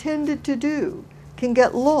they intended to do can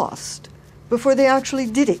get lost before they actually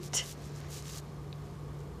did it.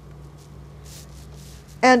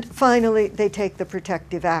 And finally, they take the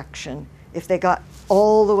protective action if they got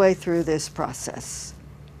all the way through this process.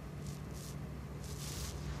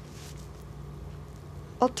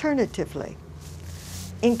 Alternatively,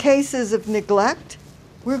 in cases of neglect,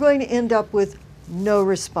 we're going to end up with no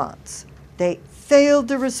response. They failed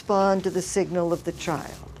to respond to the signal of the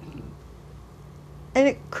child. And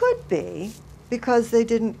it could be because they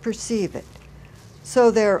didn't perceive it.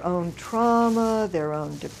 So their own trauma, their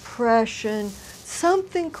own depression,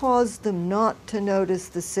 something caused them not to notice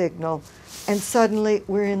the signal, and suddenly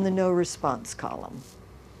we're in the no response column.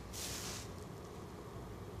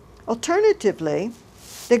 Alternatively,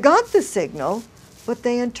 they got the signal, but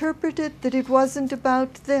they interpreted that it wasn't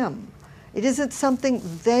about them. It isn't something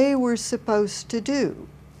they were supposed to do.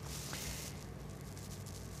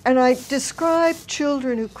 And I describe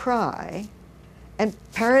children who cry and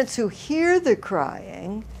parents who hear the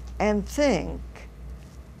crying and think,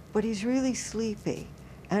 but he's really sleepy,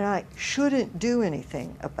 and I shouldn't do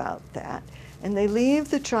anything about that. And they leave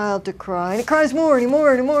the child to cry, and it cries more and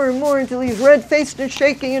more and more and more until he's red-faced and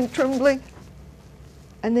shaky and trembling.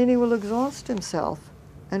 And then he will exhaust himself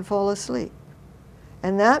and fall asleep.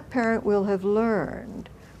 And that parent will have learned,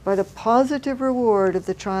 by the positive reward of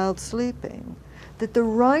the child sleeping, that the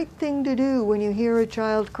right thing to do when you hear a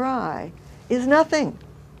child cry is nothing.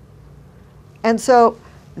 And so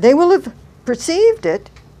they will have perceived it,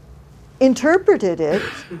 interpreted it,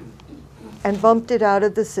 and bumped it out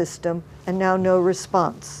of the system, and now no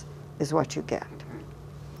response is what you get.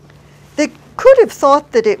 They could have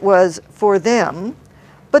thought that it was for them,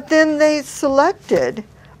 but then they selected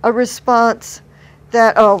a response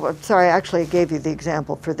that, oh, I'm sorry, actually I gave you the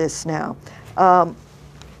example for this now,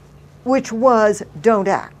 which was don't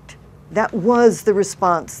act. That was the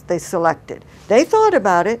response they selected. They thought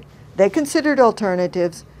about it, they considered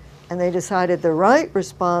alternatives, and they decided the right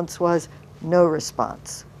response was no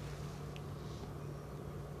response.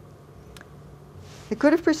 They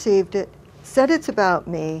could have perceived it, said it's about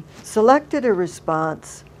me, selected a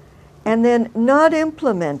response, and then not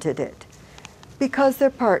implemented it because their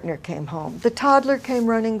partner came home. The toddler came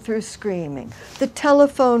running through screaming. The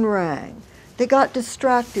telephone rang. They got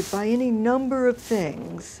distracted by any number of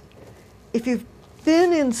things. If you've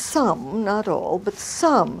been in some, not all, but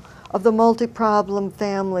some of the multi-problem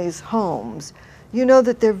families' homes, you know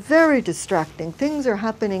that they're very distracting. Things are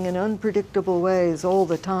happening in unpredictable ways all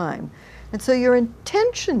the time. And so your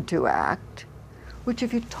intention to act, which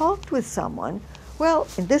if you talked with someone, well,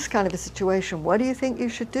 in this kind of a situation, what do you think you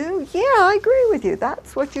should do? Yeah, I agree with you.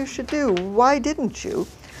 That's what you should do. Why didn't you?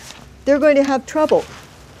 They're going to have trouble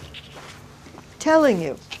telling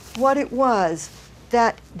you what it was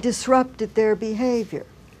that disrupted their behavior.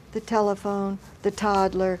 The telephone, the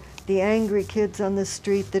toddler, the angry kids on the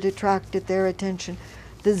street that attracted their attention,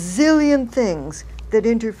 the zillion things that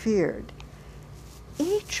interfered.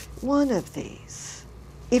 Each one of these,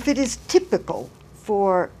 if it is typical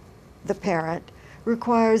for the parent,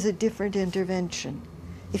 requires a different intervention.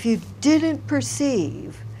 If you didn't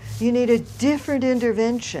perceive, you need a different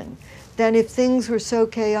intervention than if things were so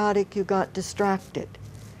chaotic you got distracted.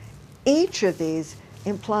 Each of these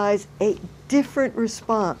implies a different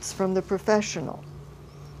response from the professional.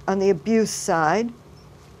 On the abuse side,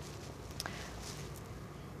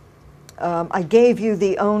 I gave you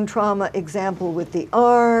the own trauma example with the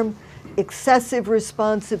arm, excessive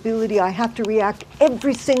responsibility. I have to react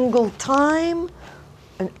every single time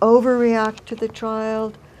and overreact to the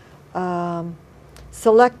child.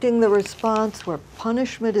 Selecting the response where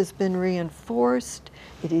punishment has been reinforced.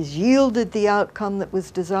 It has yielded the outcome that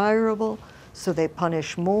was desirable, so they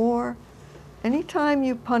punish more. Anytime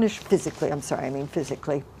you punish physically,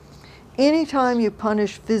 anytime you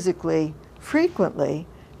punish physically frequently,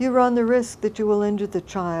 you run the risk that you will injure the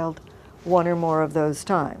child one or more of those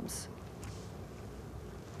times.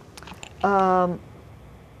 And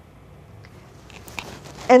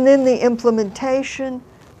then the implementation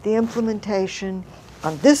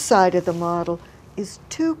on this side of the model is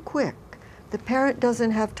too quick. the parent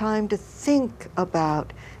doesn't have time to think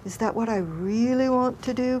about, is that what I really want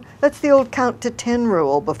to do? That's the old count to 10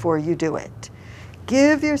 rule before you do it.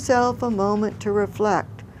 Give yourself a moment to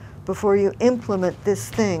reflect before you implement this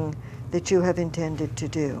thing that you have intended to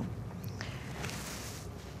do.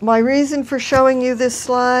 My reason for showing you this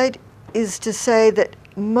slide is to say that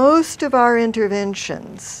most of our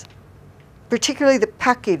interventions, particularly the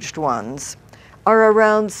packaged ones, are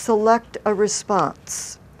around select a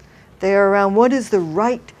response. They are around what is the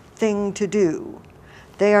right thing to do.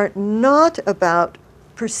 They are not about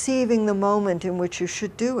perceiving the moment in which you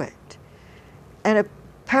should do it. And a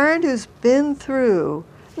parent who's been through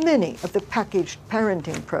many of the packaged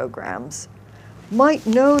parenting programs might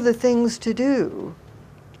know the things to do,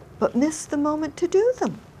 but miss the moment to do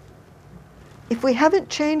them. If we haven't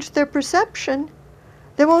changed their perception,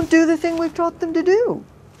 they won't do the thing we've taught them to do.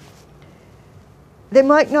 They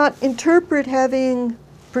might not interpret having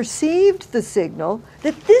perceived the signal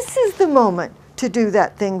that this is the moment to do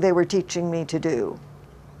that thing they were teaching me to do.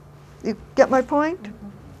 You get my point?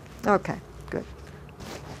 Okay, good.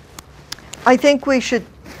 I think we should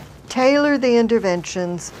tailor the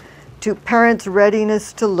interventions to parents'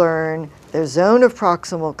 readiness to learn, their zone of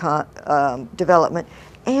proximal development,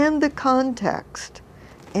 and the context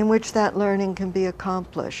in which that learning can be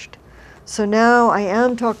accomplished. So now I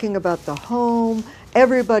am talking about the home,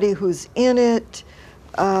 everybody who's in it.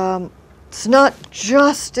 It's not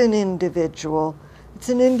just an individual. It's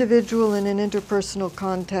an individual in an interpersonal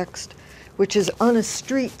context, which is on a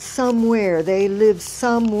street somewhere. They live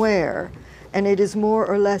somewhere, and it is more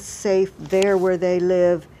or less safe there where they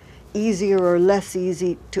live, easier or less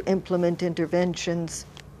easy to implement interventions.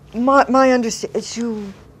 My understanding is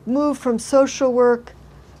you move from social work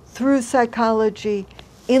through psychology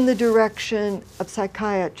in the direction of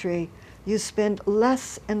psychiatry. You spend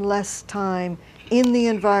less and less time in the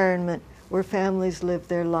environment where families live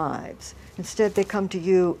their lives. Instead, they come to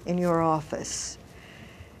you in your office.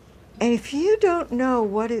 And if you don't know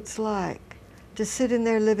what it's like to sit in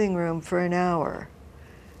their living room for an hour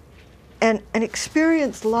and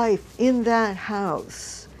experience life in that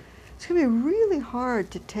house, it's going to be really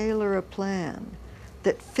hard to tailor a plan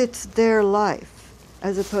that fits their life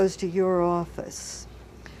as opposed to your office.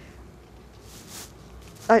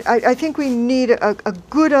 I think we need a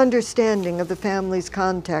good understanding of the family's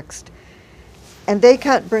context, and they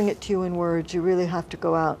can't bring it to you in words. You really have to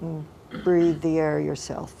go out and breathe the air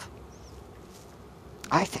yourself,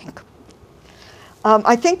 I think.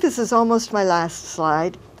 I think this is almost my last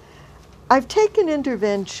slide. I've taken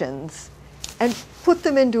interventions and put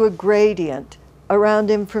them into a gradient around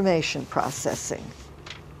information processing.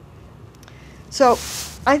 So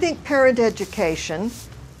I think parent education,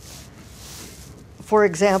 for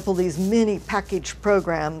example, these mini packaged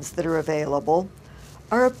programs that are available,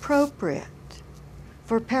 are appropriate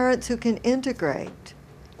for parents who can integrate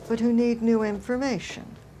but who need new information.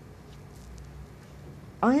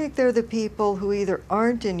 I think they're the people who either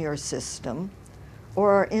aren't in your system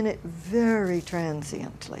or are in it very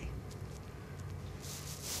transiently.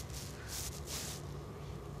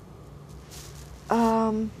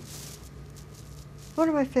 One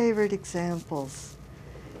of my favorite examples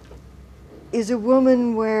is a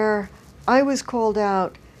woman where I was called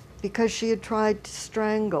out because she had tried to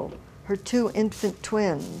strangle her 2 infant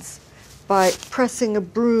twins by pressing a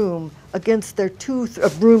broom against their a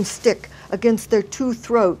broomstick against their 2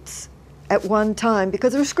 throats at one time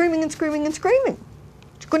because they were screaming and screaming and screaming.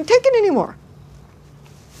 She couldn't take it anymore.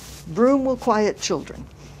 Broom will quiet children.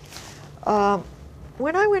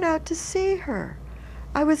 When I went out to see her,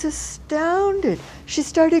 I was astounded. She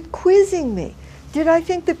started quizzing me. Did I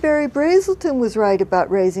think that Barry Brazelton was right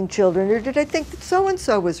about raising children, or did I think that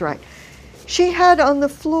so-and-so was right? She had on the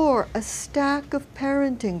floor a stack of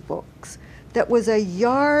parenting books that was a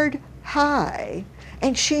yard high,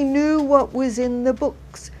 and she knew what was in the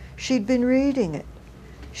books. She'd been reading it.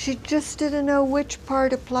 She just didn't know which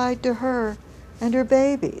part applied to her and her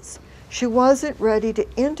babies. She wasn't ready to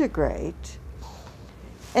integrate.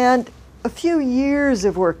 And a few years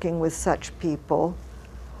of working with such people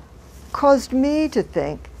caused me to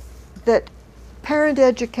think that parent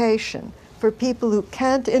education for people who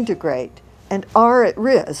can't integrate and are at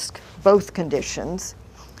risk, both conditions,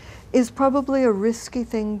 is probably a risky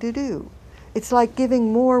thing to do. It's like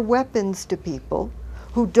giving more weapons to people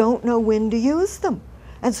who don't know when to use them.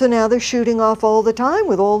 And so now they're shooting off all the time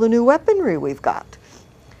with all the new weaponry we've got.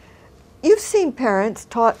 You've seen parents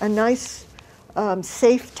taught a nice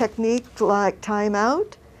safe technique like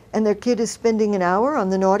timeout, and their kid is spending an hour on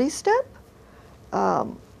the naughty step.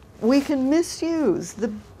 We can misuse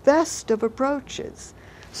the best of approaches.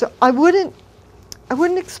 So I wouldn't I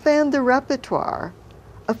wouldn't expand the repertoire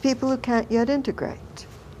of people who can't yet integrate.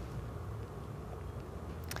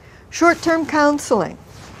 Short-term counseling.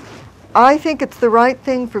 I think it's the right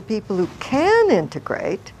thing for people who can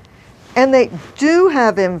integrate, and they do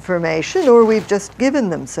have information, or we've just given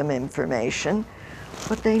them some information,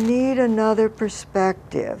 but they need another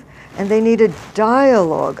perspective, and they need a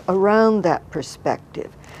dialogue around that perspective.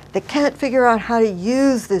 They can't figure out how to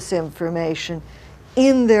use this information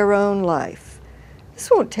in their own life. This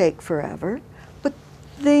won't take forever, but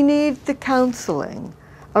they need the counseling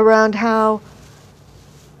around how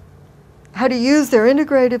to use their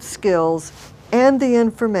integrative skills and the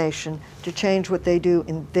information to change what they do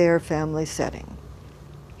in their family setting.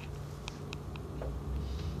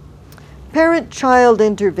 Parent-child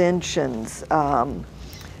interventions.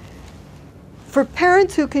 For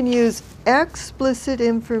parents who can use explicit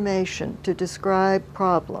information to describe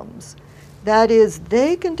problems, that is,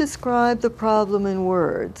 they can describe the problem in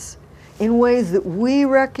words in ways that we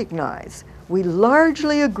recognize, we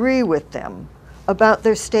largely agree with them about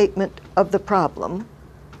their statement of the problem,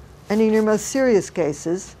 and in your most serious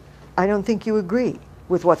cases, I don't think you agree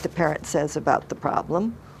with what the parent says about the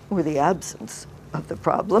problem or the absence of the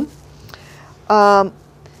problem.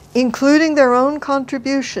 Including their own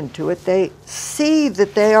contribution to it, they see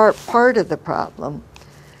that they are part of the problem,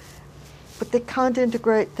 but they can't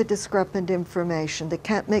integrate the discrepant information. They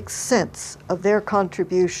can't make sense of their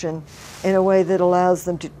contribution in a way that allows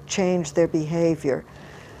them to change their behavior.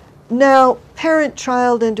 Now,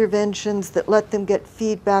 parent-child interventions that let them get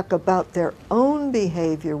feedback about their own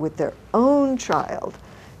behavior with their own child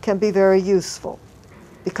can be very useful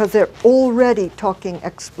because they're already talking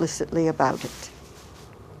explicitly about it.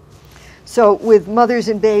 So with mothers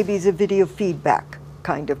and babies, a video feedback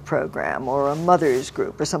kind of program, or a mother's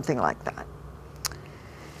group, or something like that.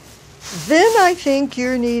 Then I think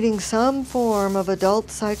you're needing some form of adult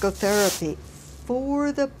psychotherapy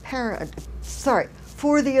for the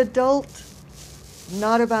for the adult,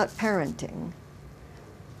 not about parenting,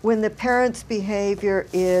 when the parent's behavior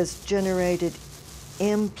is generated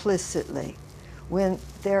implicitly, when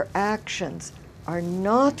their actions are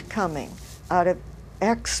not coming out of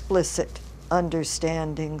explicit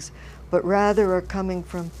understandings, but rather are coming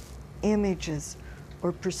from images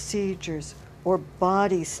or procedures or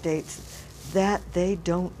body states that they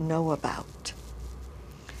don't know about.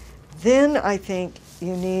 Then I think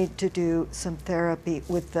you need to do some therapy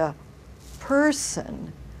with the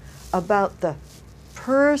person about the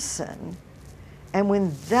person, and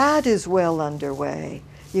when that is well underway,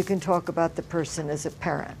 you can talk about the person as a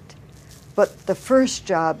parent. But the first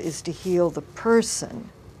job is to heal the person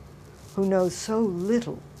who knows so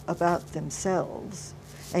little about themselves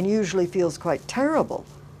and usually feels quite terrible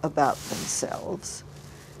about themselves.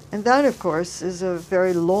 And that, of course, is a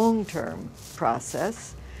very long-term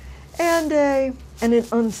process and an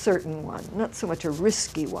uncertain one, not so much a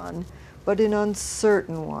risky one, but an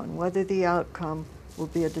uncertain one, whether the outcome will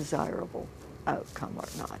be a desirable outcome or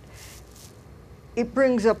not. It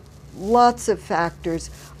brings up lots of factors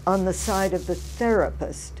on the side of the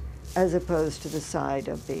therapist as opposed to the side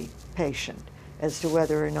of the patient as to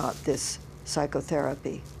whether or not this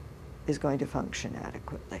psychotherapy is going to function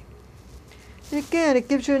adequately. And again, it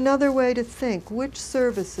gives you another way to think, which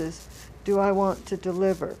services do I want to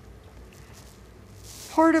deliver?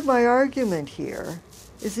 Part of my argument here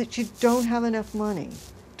is that you don't have enough money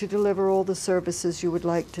to deliver all the services you would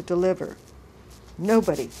like to deliver.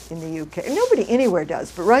 Nobody in the UK, nobody anywhere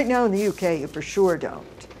does, but right now in the UK you for sure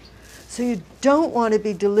don't. So you don't want to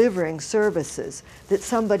be delivering services that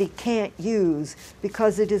somebody can't use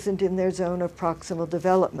because it isn't in their zone of proximal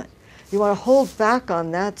development. You want to hold back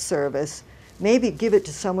on that service, maybe give it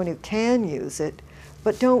to someone who can use it,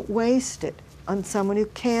 but don't waste it on someone who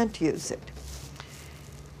can't use it.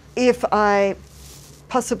 If I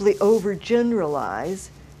possibly overgeneralize,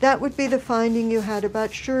 that would be the finding you had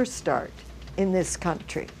about Sure Start in this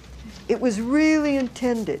country. It was really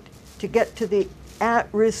intended to get to the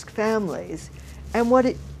at-risk families, and what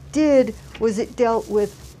it did was it dealt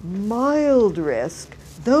with mild risk.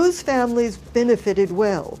 Those families benefited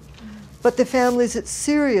well, but the families at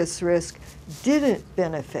serious risk didn't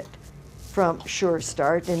benefit from Sure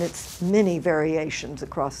Start in its many variations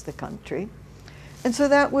across the country. And so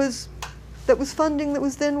that was funding that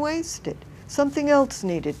was then wasted. Something else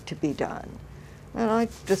needed to be done. And I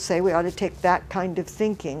just say we ought to take that kind of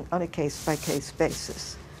thinking on a case-by-case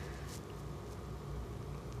basis.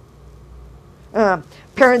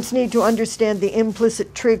 Parents need to understand the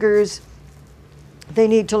implicit triggers. They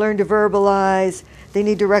need to learn to verbalize. They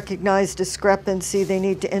need to recognize discrepancy. They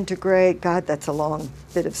need to integrate. God, that's a long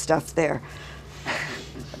bit of stuff there.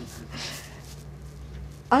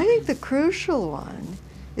 I think the crucial one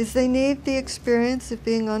is they need the experience of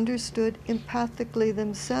being understood empathically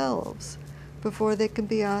themselves before they can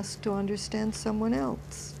be asked to understand someone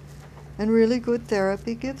else. And really good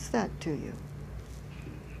therapy gives that to you.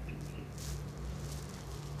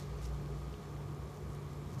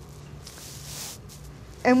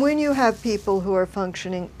 And when you have people who are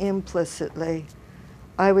functioning implicitly,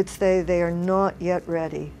 I would say they are not yet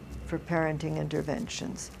ready for parenting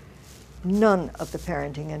interventions. None of the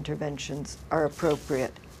parenting interventions are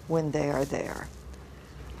appropriate when they are there.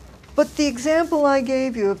 But the example I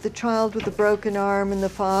gave you of the child with the broken arm and the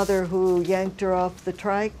father who yanked her off the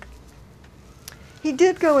trike, he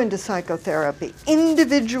did go into psychotherapy,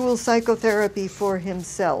 individual psychotherapy for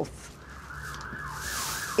himself.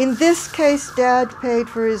 In this case, Dad paid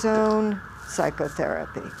for his own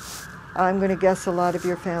psychotherapy. I'm going to guess a lot of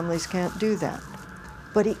your families can't do that.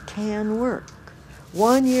 But it can work.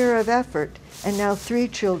 1 year of effort, and now 3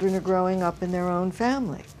 children are growing up in their own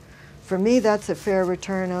family. For me, that's a fair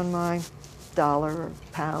return on my dollar or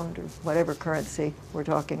pound or whatever currency we're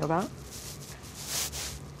talking about.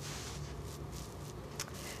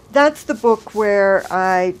 That's the book where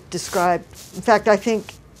I describe, in fact, I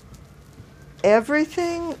think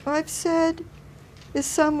everything I've said is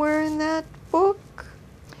somewhere in that book.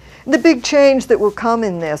 The big change that will come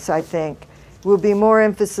in this, I think, will be more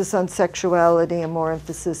emphasis on sexuality and more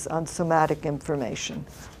emphasis on somatic information.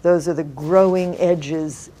 Those are the growing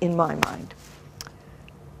edges in my mind.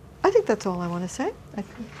 I think that's all I want to say. I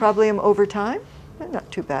probably am over time, but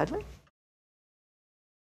not too badly.